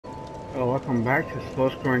Welcome back to the Slow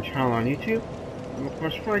Scoring channel on YouTube. I'm of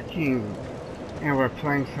course King, and we're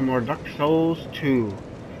playing some more Dark Souls 2.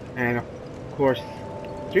 And of course,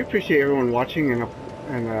 do appreciate everyone watching, and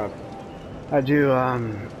I do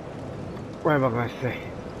what am I gonna say?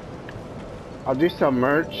 I'll do some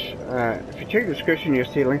merch. If you check the description,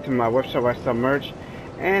 you'll see a link to my website where I sell merch,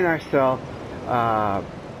 and I sell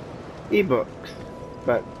ebooks.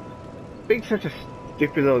 But being such a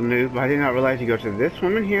stupid little noob, I did not realize you go to this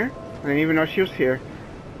woman here. I didn't even know she was here.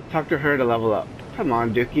 Talk to her to level up. Come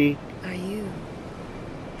on, Dookie. Are you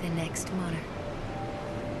the next monarch?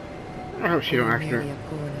 I hope she don't accidentally. A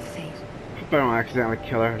pawn of fate. Hope I don't accidentally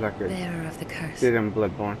kill her like I Bearer of the curse. did in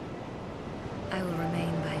Bloodborne. I will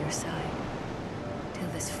remain by your side till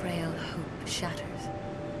this frail hope shatters.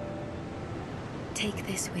 Take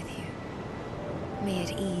this with you. May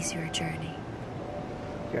it ease your journey.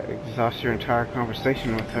 Got to exhaust your entire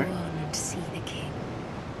conversation with her. Go on and see the king.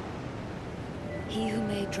 He who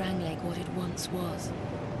made Drangleic what it once was.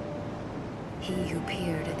 He who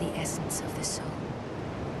peered at the essence of the soul.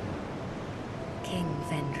 King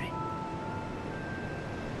Vendrick.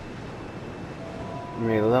 You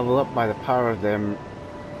may level up by the power of them.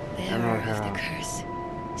 Bearer of the curse,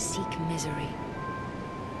 seek misery.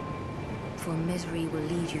 For misery will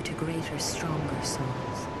lead you to greater, stronger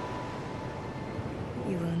souls.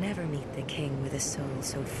 You will never meet the king with a soul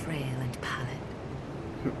so frail and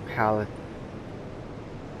pallid.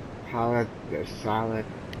 Pallid, they're solid.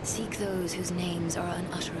 Seek those whose names are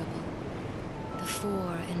unutterable. The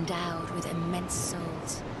four endowed with immense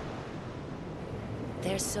souls.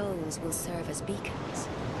 Their souls will serve as beacons.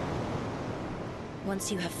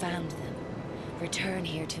 Once you have found them, return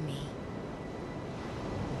here to me,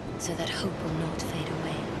 so that hope will not fade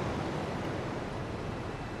away.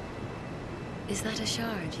 Is that a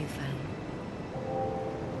shard you found?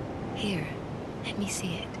 Here, let me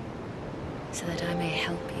see it, so that I may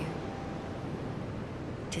help you.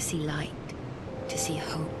 To see light, to see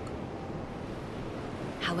hope,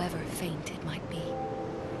 however faint it might be.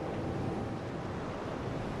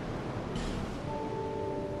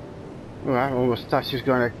 Well, I almost thought she was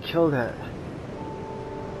going to kill that.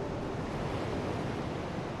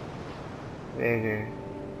 Vigor.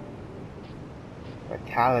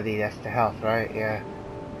 Vitality, that's the health, right? Yeah.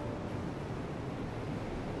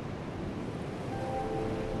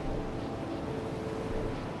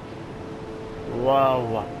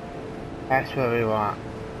 Whoa. That's what we want.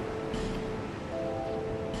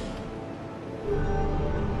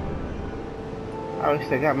 I wish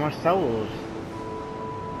they got more souls.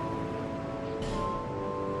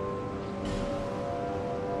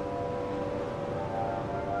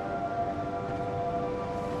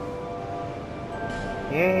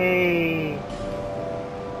 Yay!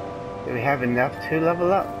 Do we have enough to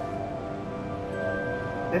level up?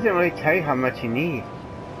 Doesn't really tell you how much you need.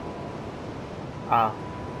 Oh.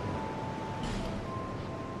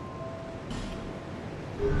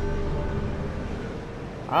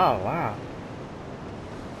 Oh, wow.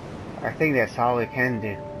 I think that's all we can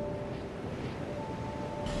do.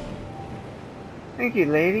 Thank you,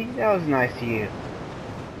 lady. That was nice of you.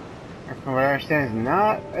 From what I understand, it's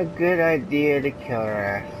not a good idea to kill her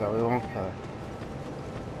ass, so we won't kill her.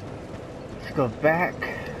 Let's go back.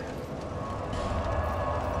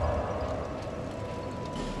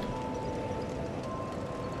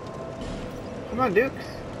 Come on, Dukes.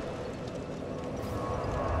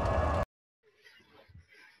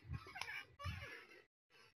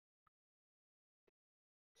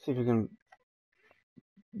 See if we can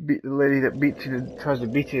beat the lady that tries to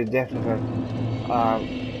beat you to death with a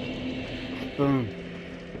spoon.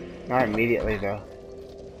 Not immediately though.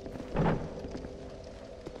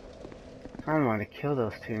 Kinda want to kill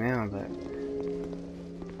those two now, but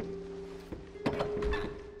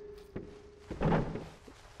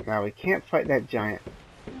now we can't fight that giant.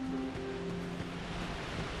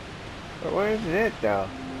 But where is it though?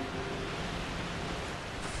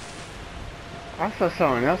 I saw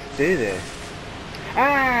someone else do this.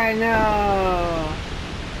 Ah, no!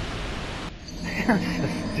 I'm so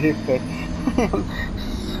stupid. I'm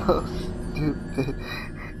so stupid.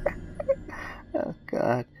 Oh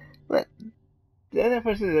god. But the other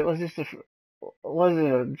person, it was just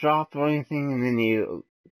wasn't a drop or anything, and then you.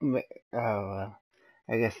 Oh well.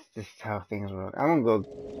 I guess this is how things work. I'm gonna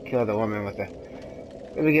go kill the woman with the.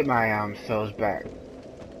 Let me get my souls back.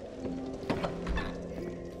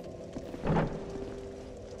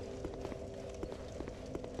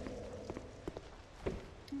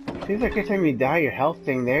 Seems like every time you die, your health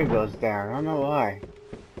thing there goes down. I don't know why.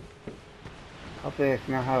 Hopefully that's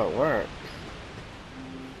not how it works.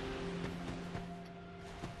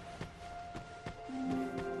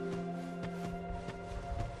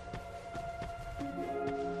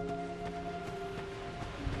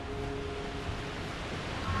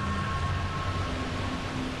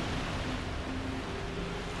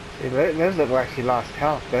 It does look like she lost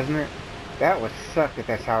health, doesn't it? That would suck if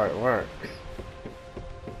that's how it works.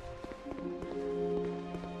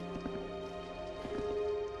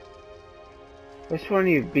 Which one of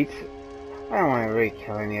you beats... I don't want to really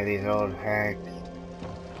kill any of these old hags.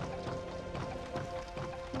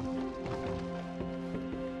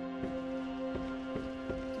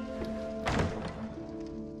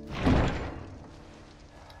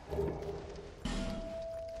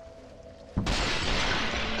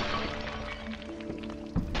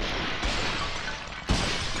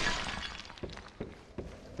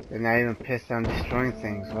 They're not even pissed on destroying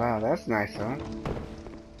things. Wow, that's nice, huh?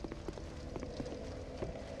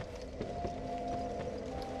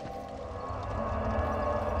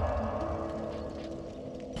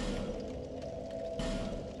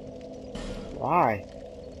 Why?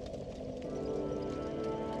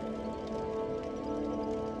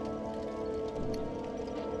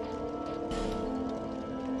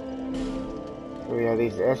 So we have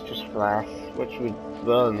these estrus flasks, which we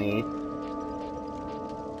will need.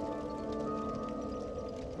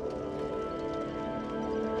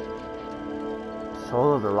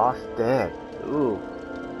 Soul of the Lost Dead. Ooh.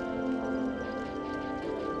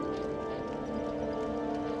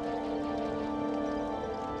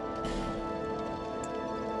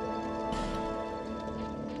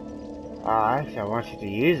 Actually, I want you to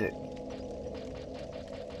use it.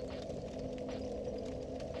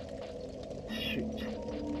 Shoot.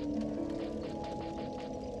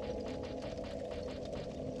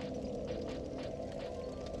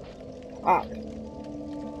 Ah.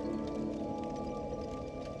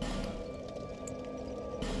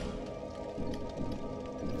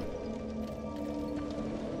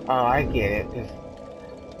 Oh, I get it. Cause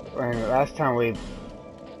when last time we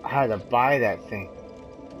had to buy that thing.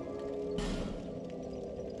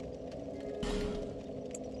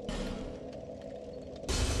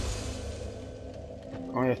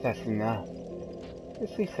 I wonder if that's enough.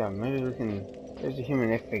 Let's see some. Maybe we can. There's a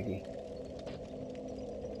human effigy.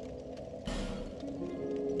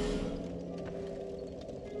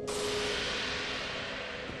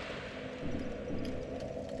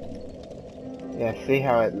 Yeah, see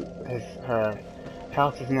how her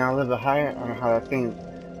health is now a little bit higher? I don't know how that thing...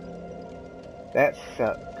 That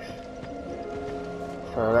sucks.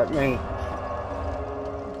 So that means...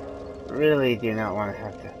 Really do not want to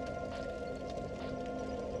have to...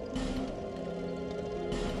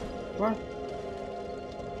 What?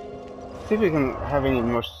 See if we can have any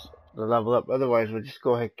more to level up. Otherwise, we'll just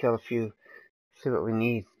go ahead and kill a few, see what we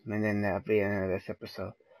need, and then that'll be the end of this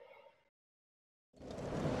episode.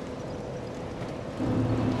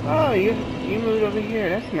 Oh, you moved over here.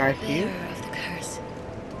 That's nice of you. Bearer of the curse.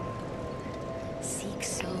 Seek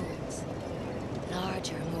souls.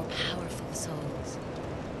 Larger, more powerful souls.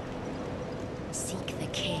 Seek the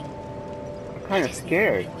king. I'm kind of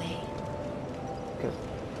scared. Because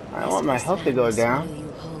I don't want my health to go down.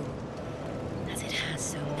 You whole, as it has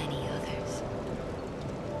so many others.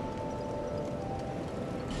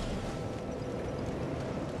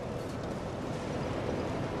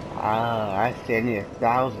 Ah, I see. I need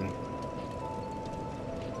 1,000.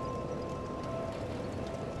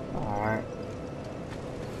 Alright.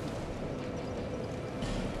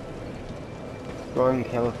 Go ahead and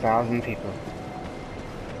kill 1,000 people.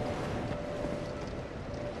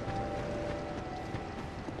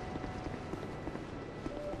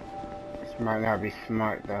 This might not be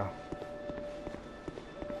smart though.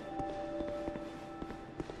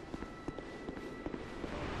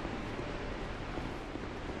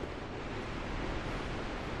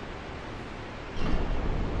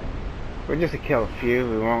 We're just to kill a few,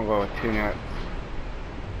 we won't go with 2 nuts.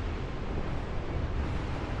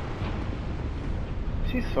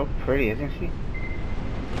 She's so pretty, isn't she?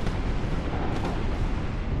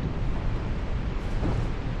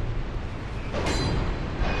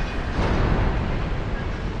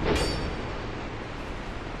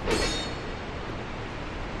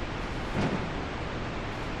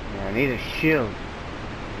 Yeah, I need a shield.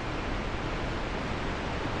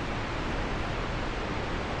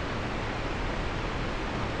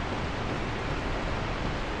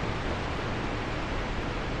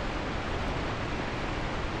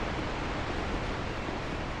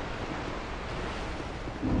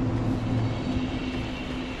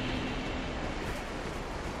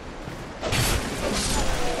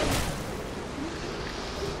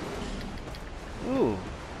 Ooh.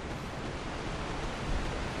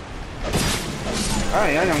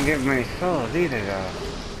 Alright, I don't get many souls either though.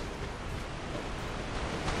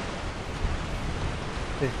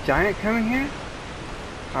 This giant coming here?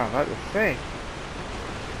 I was about to say.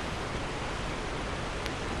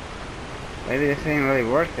 Maybe this ain't really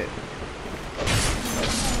worth it.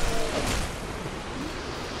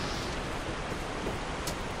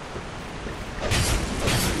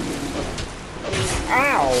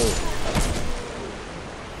 Ow!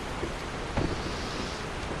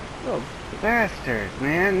 Little bastards,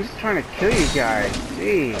 man. I'm just trying to kill you guys.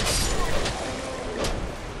 Jeez.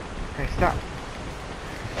 Okay, stop.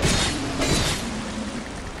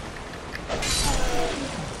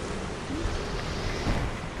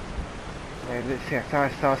 Okay, let's see. I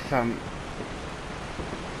thought I saw some.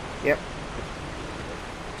 Yep.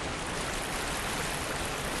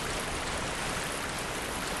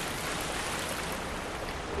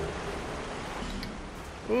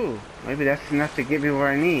 Ooh, maybe that's enough to get me where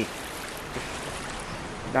I need.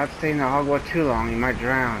 Without staying in the hogwash too long, you might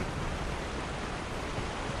drown.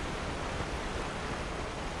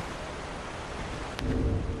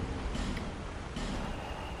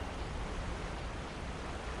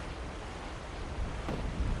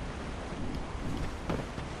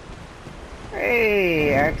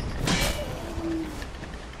 Hey, X.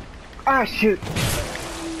 Ah, shoot.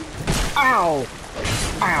 Ow.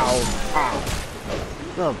 Ow. Ow.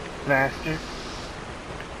 Little bastard.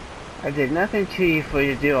 I did nothing to you for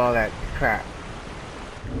you to do all that crap.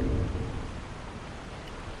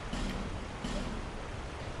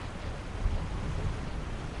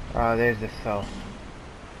 Oh, there's the soul.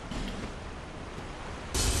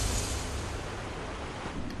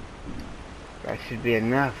 That should be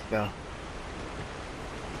enough, though.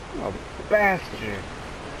 Oh, bastard.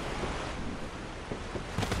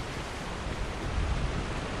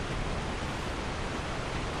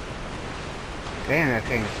 Damn, that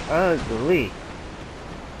thing is ugly.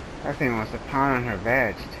 That thing wants to pound on her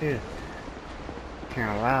badge, too.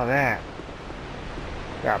 Can't allow that.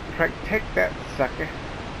 Gotta protect that sucker.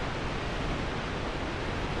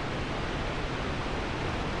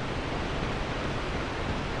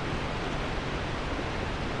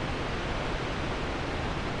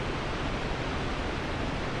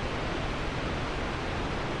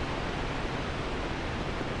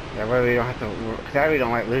 That way we don't have to, because I really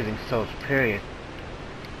don't like losing souls, period.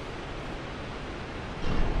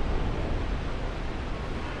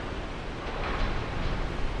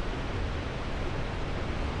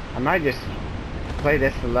 I might just play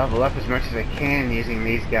this to level up as much as I can using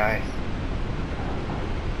these guys.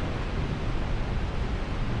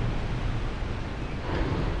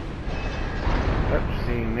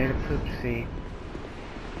 Oopsie, made a poopsie.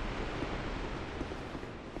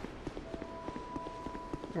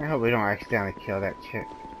 I hope we don't accidentally kill that chick.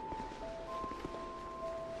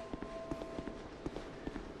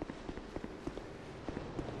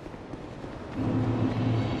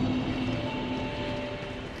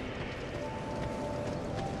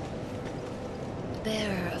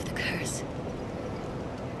 Bearer of the curse,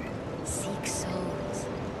 seek souls,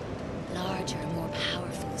 larger, more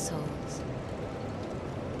powerful souls.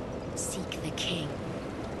 Seek the king.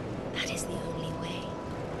 That is the only way.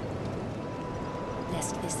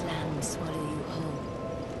 Lest this land swallow you whole,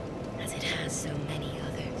 as it has so many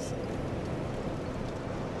others.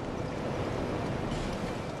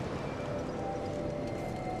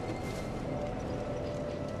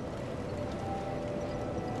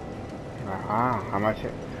 How much?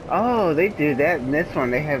 Oh, they do that in this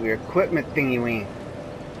one. They have your equipment thingy-wing.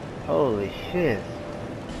 Holy shit.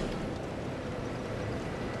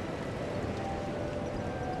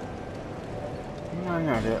 No,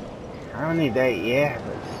 I don't need that yet,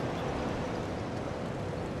 but...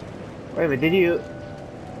 Wait, but did you...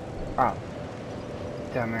 Oh.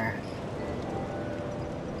 Dumbass.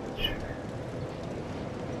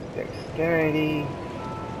 Dexterity.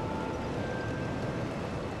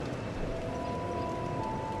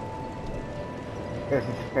 This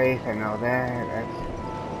is space, I know that. That's...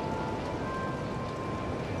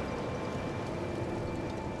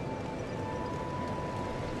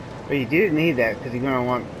 But you do need that because you're gonna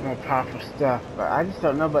want more powerful stuff. But I just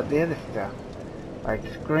don't know about the other stuff, like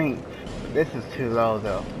strength. This is too low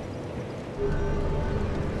though.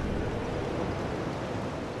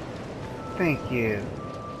 Thank you.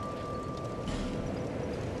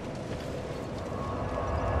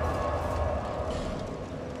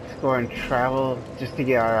 Let's go and travel just to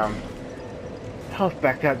get our health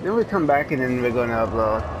back up. Then we come back and then we're gonna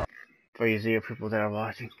upload for you zero people that are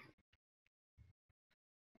watching.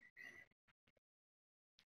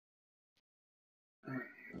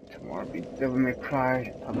 Tomorrow be Devil May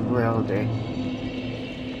Cry, probably all day.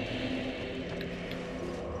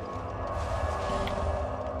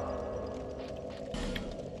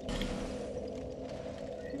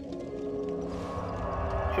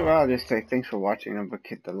 So I'll just say thanks for watching. Don't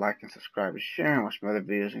forget to like and subscribe and share and watch my other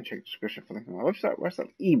videos and check the description for link to my website where I sell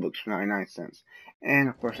ebooks for 99 cents. And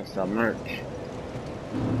of course I sell merch.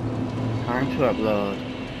 Time to upload.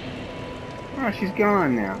 Oh, she's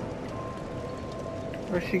gone now.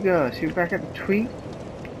 Where'd she go? She back at the tweet?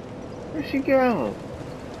 Where'd she go?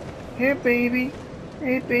 Here, baby.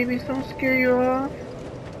 Hey, baby, don't scare you off.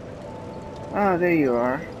 Oh, there you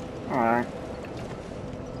are. Alright.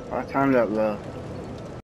 Time to upload.